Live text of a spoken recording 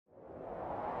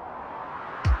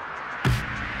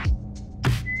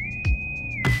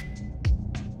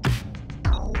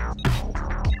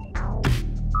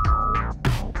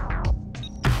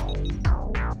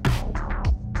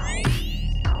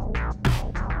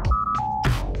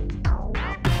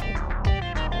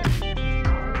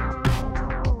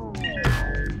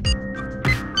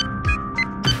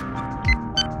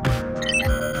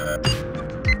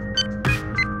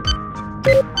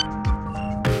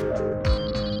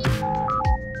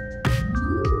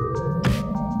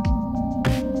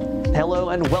Hello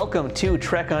and welcome to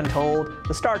Trek Untold,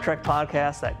 the Star Trek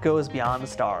podcast that goes beyond the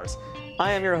stars.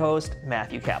 I am your host,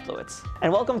 Matthew Kaplowitz,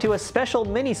 and welcome to a special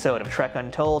mini-sode of Trek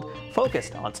Untold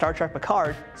focused on Star Trek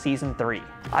Picard Season 3.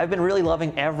 I've been really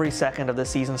loving every second of this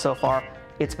season so far.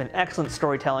 It's been excellent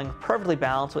storytelling, perfectly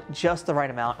balanced with just the right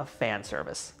amount of fan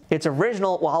service. It's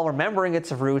original while remembering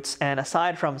its roots, and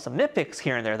aside from some nitpicks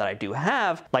here and there that I do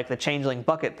have, like the changeling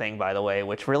bucket thing, by the way,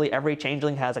 which really every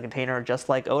changeling has a container just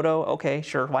like Odo. Okay,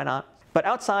 sure, why not? But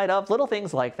outside of little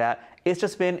things like that, it's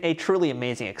just been a truly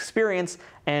amazing experience,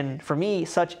 and for me,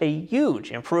 such a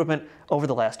huge improvement over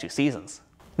the last two seasons.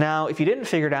 Now, if you didn't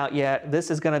figure it out yet, this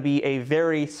is going to be a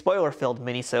very spoiler-filled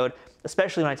minisode,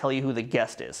 especially when I tell you who the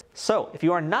guest is. So, if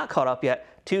you are not caught up yet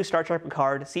to Star Trek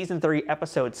Picard Season 3,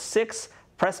 Episode 6,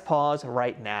 press pause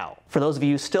right now. For those of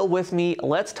you still with me,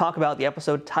 let's talk about the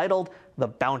episode titled The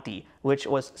Bounty, which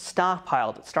was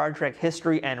stockpiled with Star Trek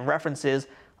history and references,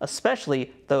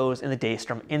 especially those in the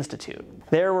Daystrom Institute.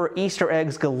 There were Easter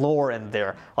eggs galore in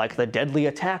there, like the deadly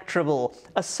attack tribble,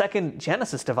 a second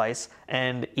Genesis device,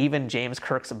 and even James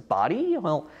Kirk's body?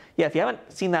 Well, yeah, if you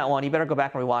haven't seen that one, you better go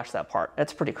back and rewatch that part.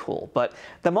 That's pretty cool. But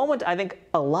the moment I think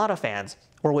a lot of fans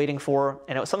were waiting for,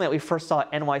 and it was something that we first saw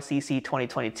at NYCC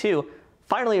 2022,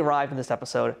 finally arrived in this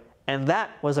episode, and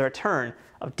that was the return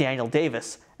of Daniel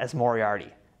Davis as Moriarty.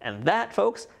 And that,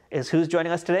 folks, is who's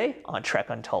joining us today on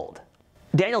Trek Untold.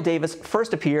 Daniel Davis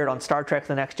first appeared on Star Trek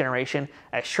The Next Generation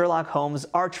as Sherlock Holmes'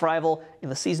 arch-rival in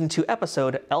the Season 2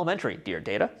 episode Elementary, Dear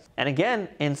Data, and again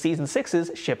in Season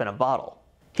 6's Ship in a Bottle.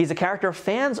 He's a character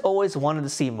fans always wanted to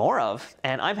see more of,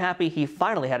 and I'm happy he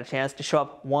finally had a chance to show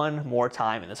up one more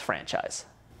time in this franchise.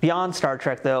 Beyond Star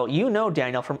Trek, though, you know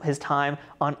Daniel from his time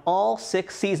on all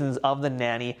 6 seasons of The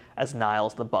Nanny as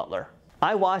Niles the Butler.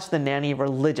 I watched The Nanny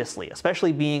religiously,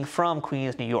 especially being from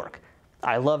Queens, New York.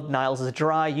 I loved Niles'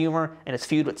 dry humor and his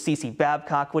feud with Cece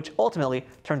Babcock, which ultimately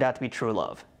turned out to be true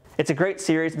love. It's a great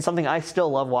series and something I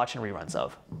still love watching reruns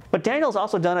of. But Daniel's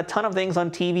also done a ton of things on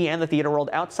TV and the theater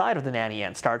world outside of The Nanny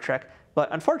and Star Trek, but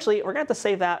unfortunately, we're going to have to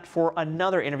save that for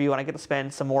another interview when I get to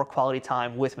spend some more quality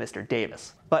time with Mr.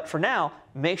 Davis. But for now,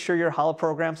 make sure your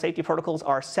holoprogram safety protocols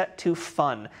are set to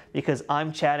fun, because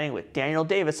I'm chatting with Daniel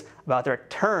Davis about the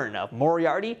return of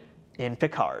Moriarty in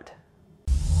Picard.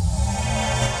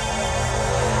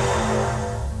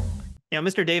 You know,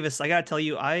 Mr. Davis, I gotta tell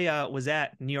you, I was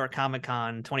at New York Comic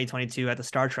Con 2022 at the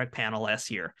Star Trek panel last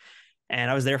year,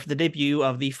 and I was there for the debut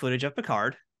of the footage of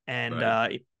Picard, and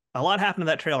right. A lot happened to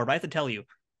that trailer, but I have to tell you,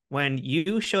 when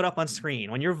you showed up on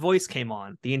screen, when your voice came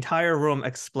on, the entire room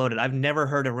exploded. I've never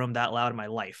heard a room that loud in my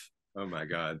life. Oh my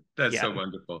God, that's so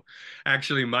wonderful.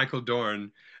 Actually, Michael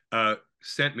Dorn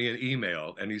sent me an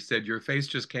email and he said, your face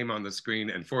just came on the screen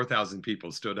and 4,000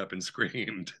 people stood up and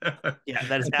screamed. Yeah,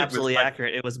 that is absolutely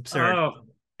accurate. It was absurd. Oh,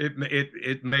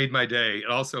 it made my day. It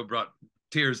also brought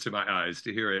tears to my eyes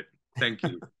to hear it. Thank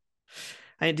you.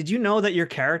 Did you know that your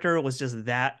character was just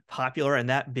that popular and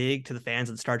that big to the fans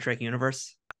of the Star Trek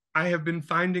universe? I have been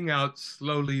finding out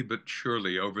slowly but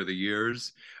surely over the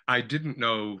years. I didn't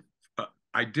know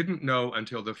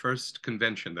until the first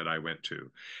convention that I went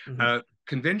to. Mm-hmm.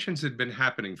 Conventions had been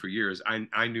happening for years.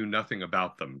 I knew nothing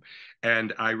about them.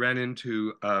 And I ran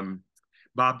into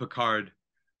Bob Picard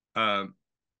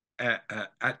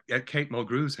at Kate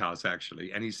Mulgrew's house,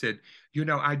 actually. And he said, you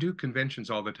know, I do conventions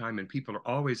all the time and people are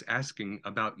always asking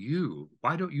about you.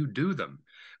 Why don't you do them?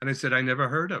 And I said, I never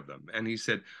heard of them. And he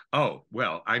said, oh,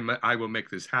 well, I will make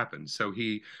this happen. So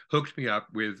he hooked me up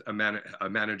with a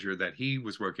manager that he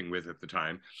was working with at the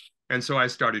time. And so I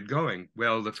started going.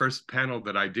 Well, the first panel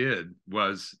that I did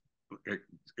was,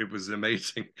 it was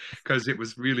amazing because it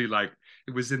was really like,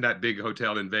 it was in that big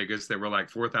hotel in Vegas. There were like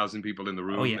 4,000 people in the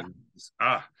room. Oh,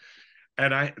 yeah.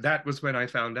 And that was when I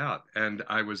found out, and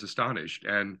I was astonished.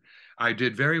 And I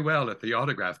did very well at the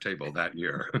autograph table that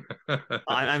year.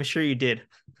 I'm sure you did.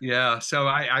 Yeah. So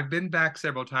I've been back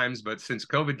several times, but since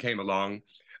COVID came along,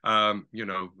 you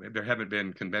know, there haven't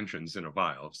been conventions in a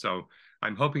while. So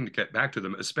I'm hoping to get back to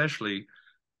them, especially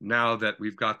now that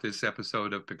we've got this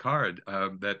episode of Picard,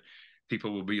 that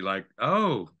people will be like,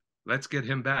 oh, let's get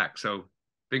him back. So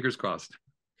fingers crossed.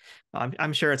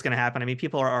 I'm sure it's going to happen. I mean,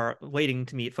 people are waiting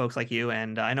to meet folks like you.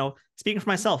 And I know, speaking for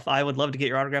myself, I would love to get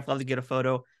your autograph, love to get a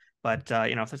photo. But,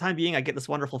 you know, for the time being, I get this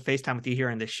wonderful FaceTime with you here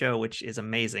in this show, which is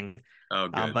amazing. Oh,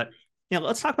 good. But, you know,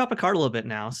 let's talk about Picard a little bit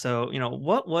now. So, you know,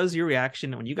 what was your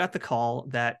reaction when you got the call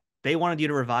that they wanted you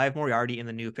to revive Moriarty in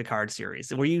the new Picard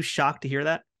series? Were you shocked to hear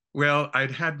that? Well,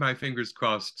 I'd had my fingers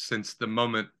crossed since the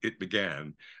moment it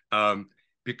began,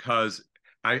 because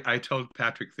I told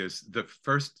Patrick this, the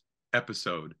first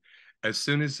episode, as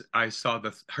soon as I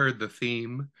heard the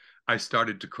theme, I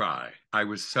started to cry. I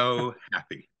was so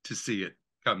happy to see it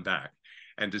come back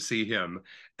and to see him.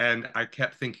 And I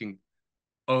kept thinking,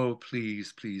 oh,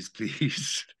 please, please,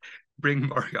 please bring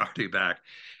Moriarty back.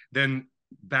 Then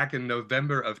back in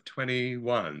November of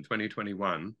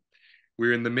 2021,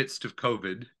 we're in the midst of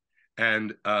COVID,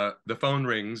 and the phone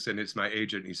rings, and it's my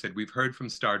agent. He said, we've heard from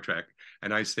Star Trek.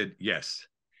 And I said, yes.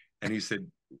 And he said,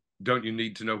 don't you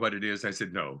need to know what it is? I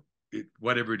said, no,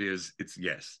 whatever it is, it's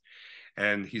yes.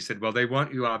 And he said, well, they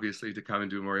want you obviously to come and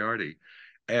do Moriarty.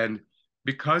 And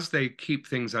because they keep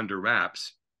things under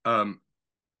wraps,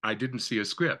 I didn't see a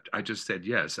script. I just said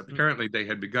yes. Apparently they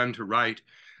had begun to write,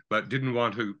 but didn't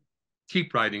want to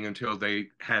keep writing until they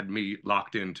had me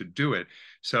locked in to do it.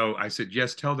 So I said,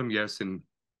 yes, tell them yes, and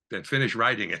then finish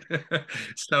writing it.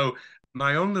 So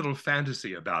my own little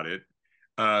fantasy about it,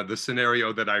 the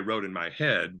scenario that I wrote in my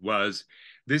head was,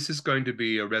 this is going to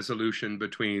be a resolution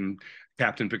between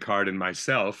Captain Picard and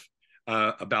myself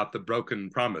about the broken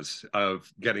promise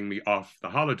of getting me off the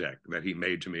holodeck that he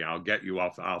made to me. I'll get you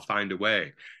off, I'll find a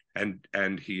way.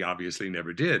 And he obviously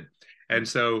never did. And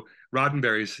so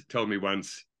Roddenberry's told me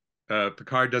once,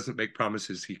 Picard doesn't make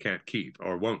promises he can't keep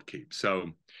or won't keep.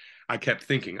 So I kept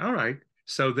thinking, all right.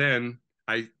 So then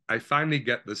I finally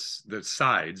get the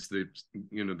sides,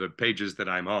 the pages that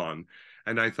I'm on.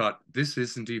 And I thought, this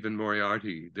isn't even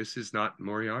Moriarty. This is not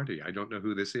Moriarty. I don't know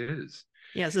who this is.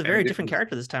 Yeah, it's a very different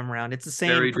character this time around. It's the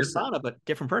same persona, but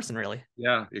different person, really.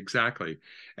 Yeah, exactly.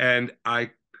 And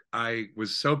I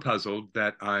was so puzzled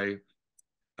that I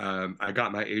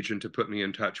got my agent to put me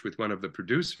in touch with one of the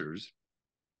producers.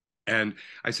 And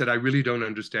I said, I really don't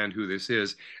understand who this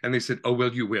is. And they said, oh,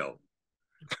 well, you will.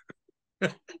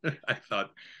 I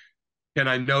thought, can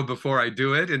I know before I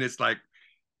do it? And it's like,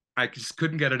 I just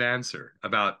couldn't get an answer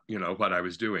about, what I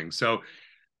was doing. So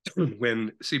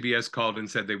when CBS called and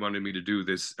said they wanted me to do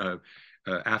this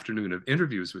afternoon of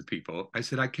interviews with people, I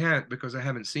said, I can't because I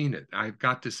haven't seen it. I've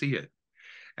got to see it.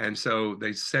 And so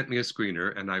they sent me a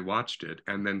screener and I watched it.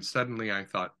 And then suddenly I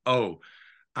thought, oh,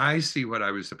 I see what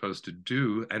I was supposed to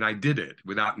do. And I did it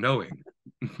without knowing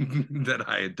that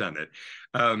I had done it.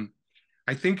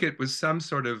 I think it was some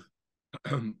sort of,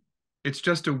 it's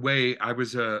just a way, I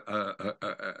was an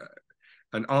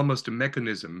almost a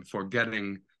mechanism for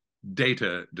getting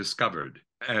data discovered.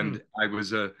 And I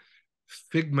was a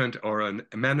figment or a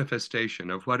manifestation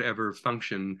of whatever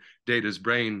function Data's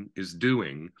brain is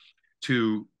doing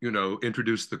to,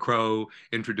 introduce the Crow,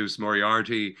 introduce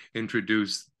Moriarty,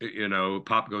 introduce,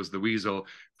 Pop Goes the Weasel,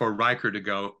 for Riker to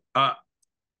go,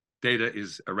 Data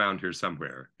is around here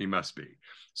somewhere. He must be.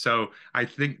 So I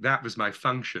think that was my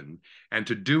function. And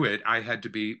to do it, I had to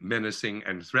be menacing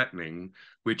and threatening,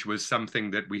 which was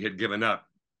something that we had given up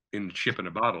in Ship in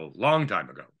a Bottle long time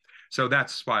ago. So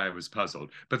that's why I was puzzled.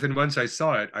 But then once I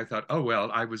saw it, I thought, oh, well,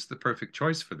 I was the perfect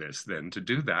choice for this then, to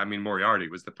do that. I mean, Moriarty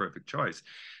was the perfect choice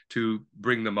to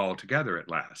bring them all together at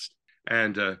last.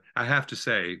 And I have to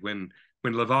say, when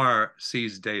LeVar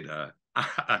sees Data,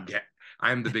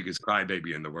 I'm the biggest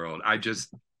crybaby in the world. I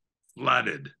just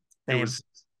flooded. Same. It was,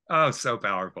 so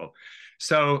powerful.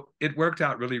 So it worked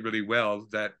out really, really well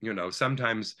that,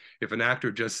 sometimes if an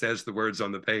actor just says the words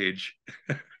on the page,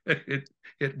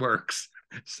 it works.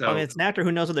 So I mean, it's an actor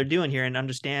who knows what they're doing here and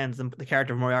understands the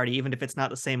character of Moriarty, even if it's not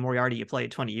the same Moriarty you played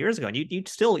 20 years ago. And you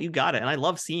got it. And I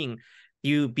love seeing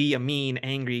you be a mean,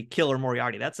 angry killer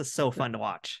Moriarty. That's just so fun to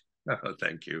watch. Oh,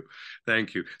 thank you.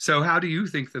 Thank you. So how do you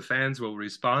think the fans will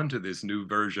respond to this new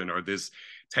version or this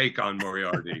take on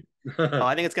Moriarty?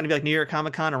 I think it's going to be like New York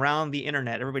Comic Con around the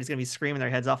internet. Everybody's going to be screaming their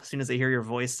heads off as soon as they hear your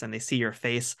voice and they see your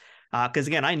face. Because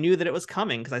again, I knew that it was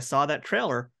coming because I saw that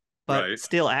trailer, but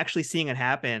still actually seeing it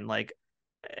happen, like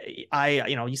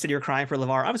you said you were crying for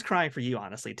LeVar. I was crying for you,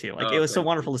 honestly, too. Like, it was so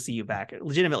wonderful to see you back. It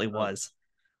legitimately was.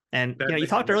 And, you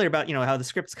talked earlier about, how the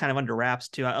script's kind of under wraps,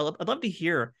 too. I'd love to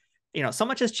hear, so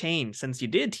much has changed since you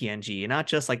did TNG, not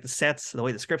just like the sets, the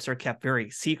way the scripts are kept very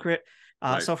secret.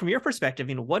 So from your perspective,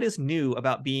 what is new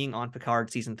about being on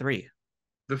Picard season 3?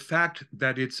 The fact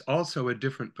that it's also a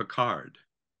different Picard.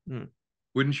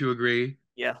 Wouldn't you agree?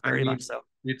 Yeah, very much so.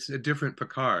 It's a different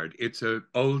Picard. It's a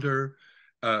older,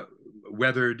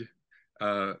 weathered,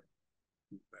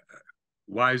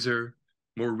 wiser,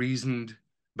 more reasoned,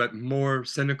 but more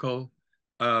cynical,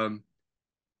 has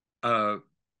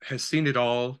seen it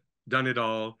all, done it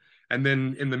all. And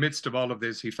then in the midst of all of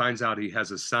this, he finds out he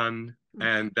has a son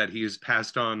and that he has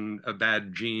passed on a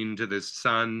bad gene to this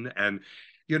son. And,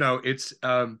 it's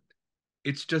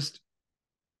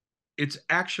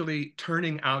actually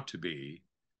turning out to be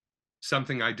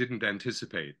something I didn't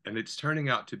anticipate. And it's turning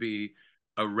out to be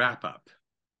a wrap up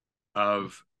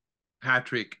of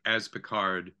Patrick as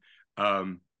Picard,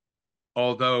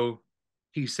 although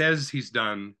he says he's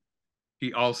done,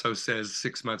 he also says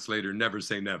 6 months later, never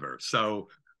say never. So,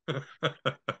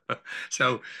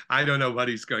 so I don't know what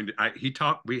he's going to. He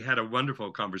talked. We had a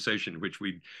wonderful conversation, which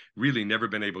we'd really never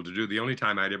been able to do. The only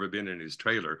time I'd ever been in his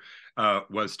trailer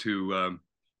was to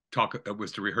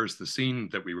was to rehearse the scene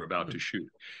that we were about to shoot.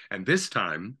 And this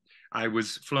time, I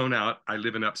was flown out. I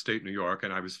live in upstate New York,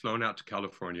 and I was flown out to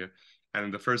California.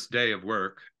 And the first day of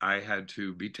work, I had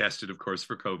to be tested, of course,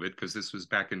 for COVID, because this was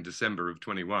back in December of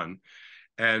 21.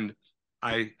 And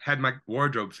I had my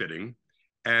wardrobe fitting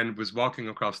and was walking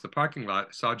across the parking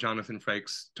lot, saw Jonathan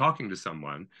Frakes talking to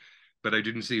someone, but I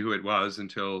didn't see who it was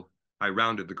until I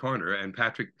rounded the corner, and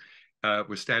Patrick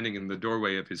was standing in the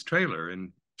doorway of his trailer,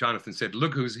 and Jonathan said,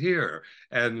 "Look who's here."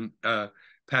 And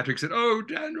Patrick said, "Oh,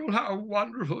 Daniel, how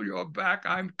wonderful you're back.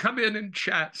 Come in and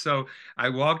chat." So I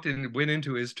walked in, went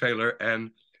into his trailer,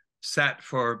 and sat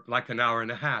for like an hour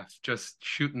and a half, just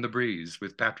shooting the breeze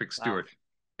with Patrick Stewart. Wow.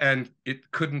 And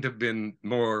it couldn't have been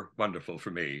more wonderful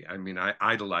for me. I mean, I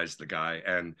idolized the guy,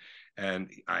 and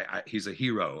he's a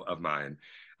hero of mine,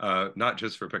 not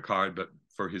just for Picard, but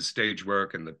for his stage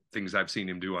work and the things I've seen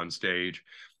him do on stage.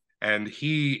 And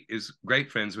he is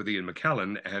great friends with Ian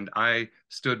McKellen, and I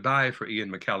stood by for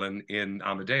Ian McKellen in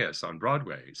Amadeus on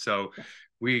Broadway. So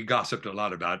we gossiped a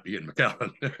lot about Ian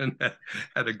McKellen and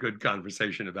had a good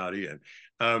conversation about Ian.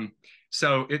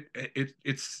 So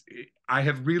I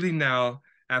have really now,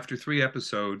 after 3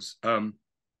 episodes,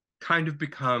 kind of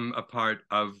become a part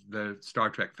of the Star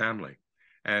Trek family,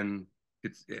 and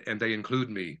they include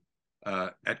me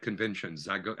at conventions.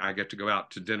 I get to go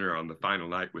out to dinner on the final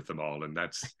night with them all, and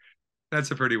that's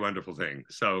a pretty wonderful thing.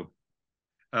 So,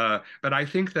 but I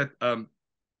think that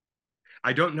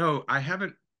I don't know. I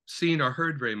haven't seen or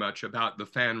heard very much about the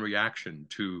fan reaction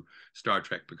to Star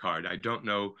Trek Picard. I don't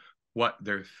know what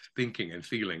they're thinking and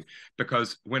feeling,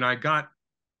 because when I got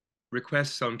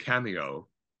requests on Cameo,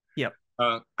 yep,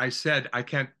 I said, I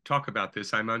can't talk about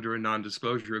this. I'm under a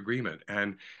non-disclosure agreement,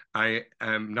 and I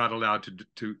am not allowed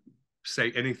to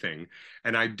say anything.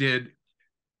 And I did.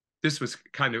 This was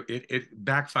kind of, it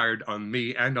backfired on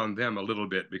me and on them a little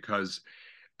bit, because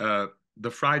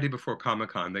the Friday before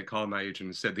Comic-Con, they called my agent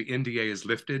and said the NDA is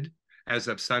lifted as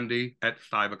of Sunday at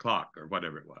 5 o'clock or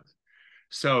whatever it was.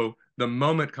 So the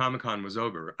moment Comic-Con was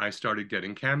over, I started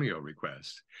getting Cameo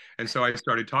requests. And so I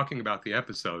started talking about the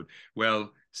episode.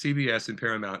 Well, CBS and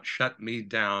Paramount shut me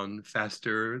down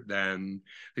faster than,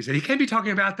 they said, he can't be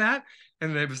talking about that.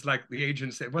 And it was like, the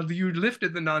agent said, well, you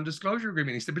lifted the non-disclosure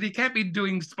agreement. He said, but he can't be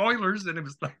doing spoilers. And it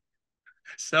was like,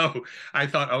 so I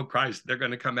thought, oh, Christ, they're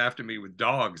going to come after me with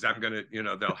dogs. I'm going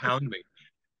to, they'll hound me.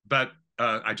 But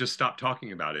I just stopped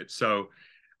talking about it. So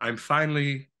I'm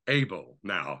finally able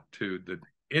now the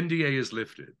NDA is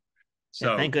lifted.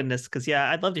 So yeah, thank goodness, because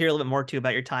I'd love to hear a little bit more too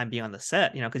about your time being on the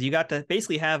set, because you got to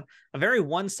basically have a very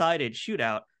one-sided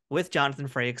shootout with Jonathan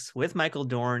Frakes, with Michael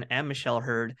Dorn and Michelle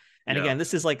Hurd. And again,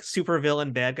 this is like super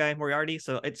villain bad guy Moriarty.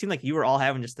 So it seemed like you were all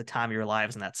having just the time of your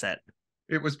lives in that set.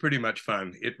 It was pretty much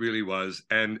fun. It really was.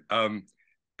 And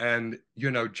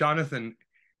Jonathan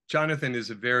is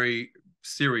a very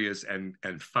serious and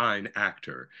fine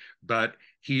actor, but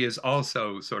he is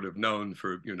also sort of known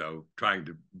for, trying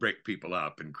to break people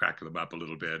up and crack them up a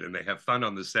little bit, and they have fun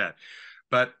on the set.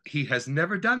 But he has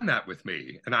never done that with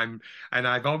me, and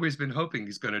I've always been hoping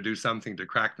he's going to do something to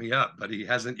crack me up, but he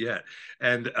hasn't yet.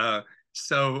 And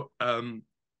so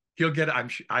he'll get.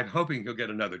 I'm hoping he'll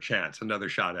get another chance, another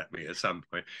shot at me at some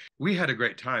point. We had a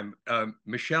great time.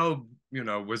 Michelle,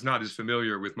 was not as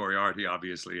familiar with Moriarty,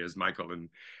 obviously, as Michael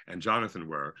and Jonathan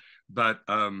were, but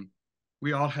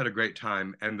we all had a great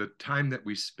time. And the time that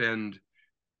we spend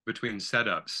between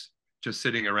setups, just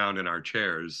sitting around in our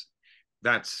chairs,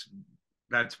 that's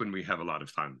when we have a lot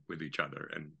of fun with each other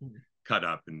and cut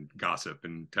up and gossip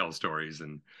and tell stories.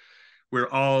 And we're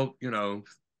all,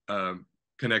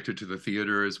 connected to the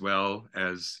theater as well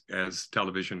as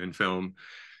television and film.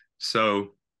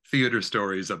 So theater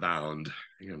stories abound,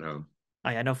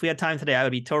 I know if we had time today, I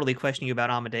would be totally questioning you about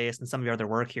Amadeus and some of your other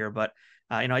work here, but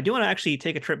I do want to actually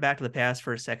take a trip back to the past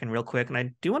for a second real quick. And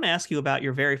I do want to ask you about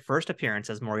your very first appearance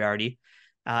as Moriarty,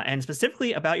 and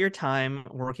specifically about your time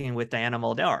working with Diana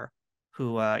Muldaur,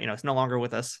 who, is no longer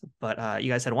with us, but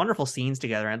you guys had wonderful scenes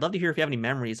together. I'd love to hear if you have any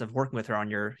memories of working with her on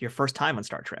your first time on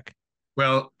Star Trek.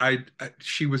 Well,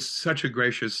 she was such a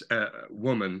gracious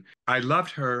woman. I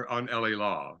loved her on L.A.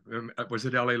 Law. Was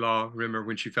it L.A. Law? Remember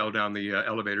when she fell down the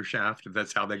elevator shaft?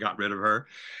 That's how they got rid of her.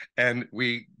 And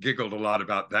we giggled a lot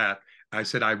about that. I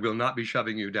said, I will not be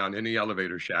shoving you down any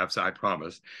elevator shafts, I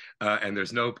promise. And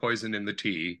there's no poison in the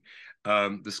tea.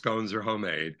 The scones are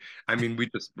homemade. I mean, we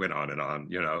just went on and on,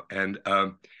 And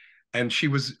And she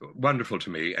was wonderful to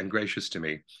me and gracious to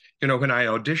me. You know, when I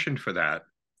auditioned for that,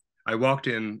 I walked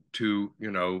into,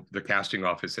 you know, the casting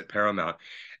office at Paramount,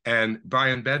 and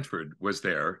Brian Bedford was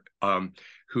there,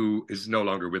 who is no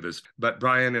longer with us. But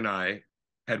Brian and I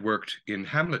had worked in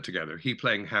Hamlet together, he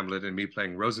playing Hamlet and me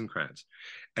playing Rosencrantz.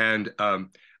 And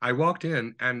I walked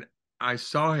in and I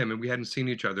saw him, and we hadn't seen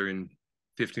each other in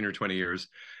 15 or 20 years.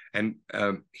 And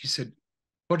he said,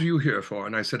 "What are you here for?"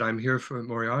 And I said, "I'm here for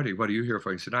Moriarty." "What are you here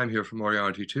for?" He said, "I'm here for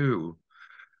Moriarty too."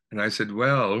 And I said,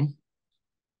 "Well,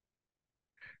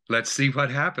 let's see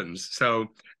what happens." So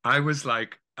I was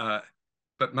like,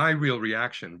 but my real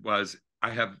reaction was,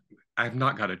 I have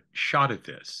not got a shot at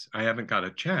this. I haven't got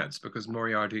a chance, because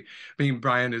Moriarty, I mean,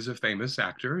 Brian is a famous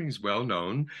actor. He's well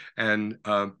known. And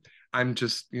I'm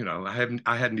just, you know,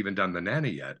 I hadn't even done the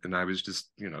Nanny yet. And I was just,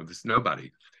 you know, this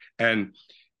nobody. And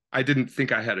I didn't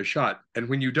think I had a shot. And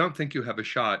when you don't think you have a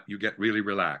shot, you get really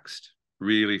relaxed,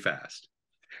 really fast.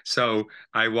 So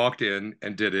I walked in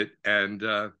and did it. And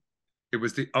it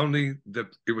was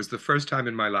the first time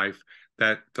in my life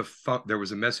that there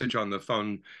was a message on the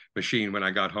phone machine when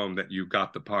I got home that you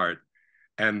got the part.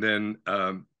 And then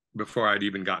before I'd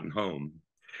even gotten home.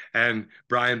 And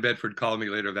Brian Bedford called me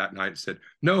later that night and said,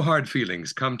 "No hard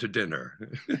feelings, come to dinner."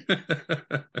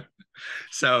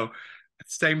 So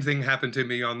same thing happened to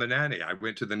me on The Nanny. I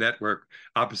went to the network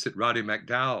opposite Roddy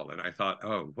McDowall, and I thought,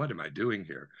 "Oh, what am I doing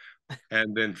here?"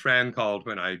 And then Fran called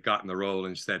when I got in the role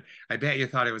and said, "I bet you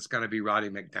thought it was going to be Roddy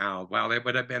McDowall." "Well, it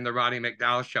would have been the Roddy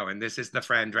McDowall show, and this is the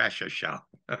Fran Drescher show."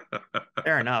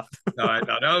 Fair enough. So I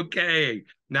thought, okay,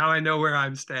 now I know where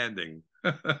I'm standing.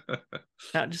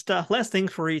 Now, just last thing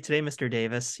for you today, Mr.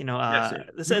 Davis. You know, Yes,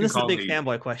 this is a big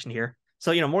fanboy question here.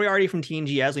 So, you know, Moriarty from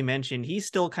TNG, as we mentioned, he's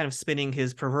still kind of spinning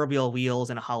his proverbial wheels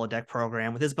in a holodeck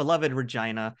program with his beloved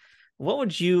Regina. What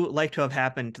would you like to have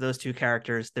happened to those two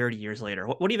characters 30 years later?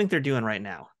 What do you think they're doing right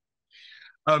now?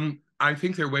 I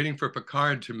think they're waiting for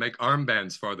Picard to make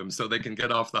armbands for them so they can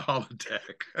get off the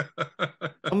holodeck.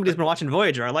 Somebody's been watching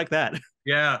Voyager. I like that.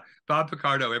 Yeah, Bob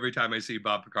Picardo. Every time I see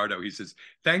Bob Picardo, he says,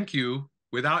 "Thank you.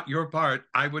 Without your part,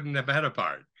 I wouldn't have had a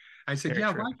part." I said, Very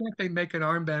 "Yeah, true. why can't they make an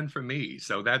armband for me?"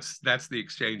 So that's the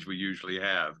exchange we usually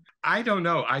have. I don't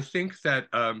know. I think that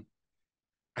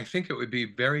I think it would be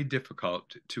very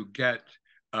difficult to get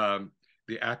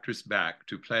the actress back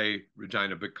to play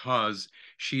Regina, because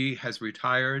she has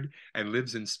retired and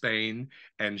lives in Spain.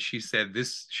 And she said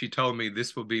she told me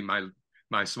this will be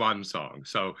my swan song.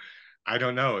 So I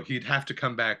don't know. He'd have to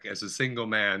come back as a single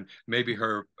man. Maybe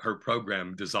her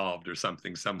program dissolved or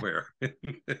something somewhere.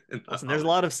 Listen, there's a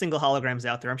lot of single holograms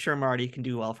out there. I'm sure Marty can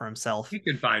do well for himself. He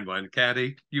can find one,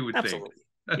 Caddy. You would Absolutely. think.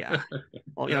 Yeah.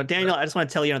 Well, you know, Daniel, I just want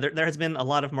to tell you, there has been a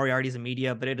lot of Moriartys in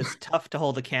media, but it is tough to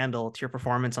hold a candle to your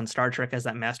performance on Star Trek as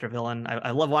that master villain.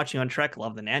 I love watching you on Trek,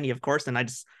 love the Nanny, of course, and I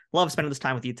just love spending this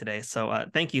time with you today. So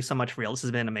thank you so much for real. This has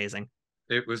been amazing.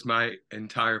 It was my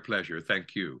entire pleasure.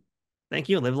 Thank you. Thank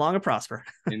you. Live long and prosper.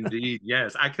 Indeed.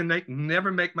 Yes. I can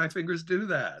never make my fingers do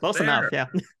that. Close enough. Yeah.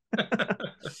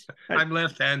 I'm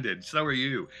left-handed. So are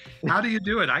you. How do you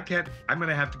do it? I can't. I'm going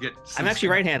to have to get. I'm actually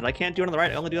right-handed. I can't do it on the right.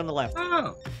 I only do it on the left.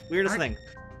 Oh. Weirdest thing.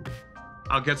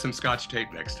 I'll get some Scotch tape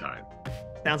next time.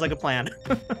 Sounds like a plan.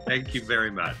 Thank you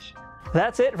very much.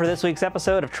 That's it for this week's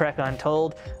episode of Trek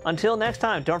Untold. Until next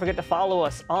time, don't forget to follow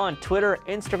us on Twitter,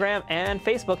 Instagram, and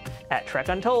Facebook at Trek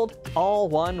Untold, all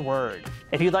one word.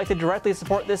 If you'd like to directly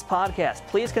support this podcast,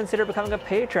 please consider becoming a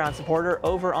Patreon supporter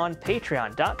over on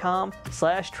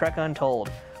patreon.com/TrekUntold,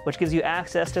 which gives you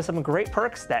access to some great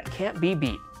perks that can't be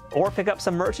beat. Or pick up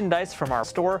some merchandise from our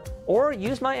store, or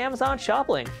use my Amazon shop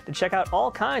link to check out all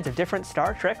kinds of different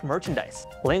Star Trek merchandise.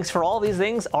 Links for all these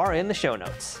things are in the show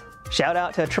notes. Shout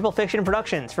out to Triple Fiction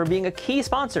Productions for being a key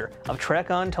sponsor of Trek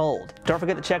Untold. Don't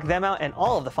forget to check them out and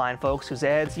all of the fine folks whose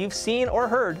ads you've seen or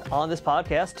heard on this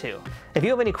podcast too. If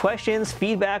you have any questions,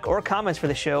 feedback, or comments for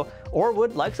the show, or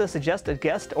would like to suggest a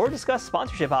guest or discuss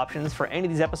sponsorship options for any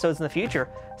of these episodes in the future,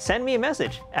 send me a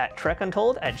message at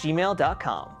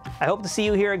trekuntold@gmail.com. I hope to see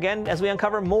you here again as we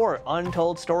uncover more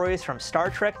untold stories from Star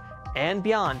Trek and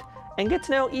beyond, and get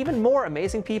to know even more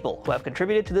amazing people who have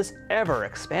contributed to this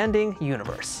ever-expanding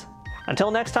universe.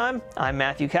 Until next time, I'm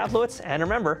Matthew Kaplowitz, and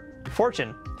remember,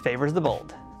 fortune favors the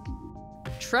bold.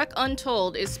 Trek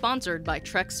Untold is sponsored by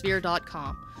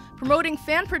TrekSphere.com, promoting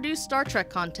fan-produced Star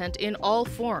Trek content in all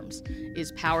forms,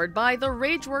 is powered by the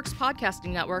RageWorks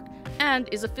podcasting network, and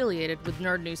is affiliated with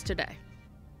Nerd News Today.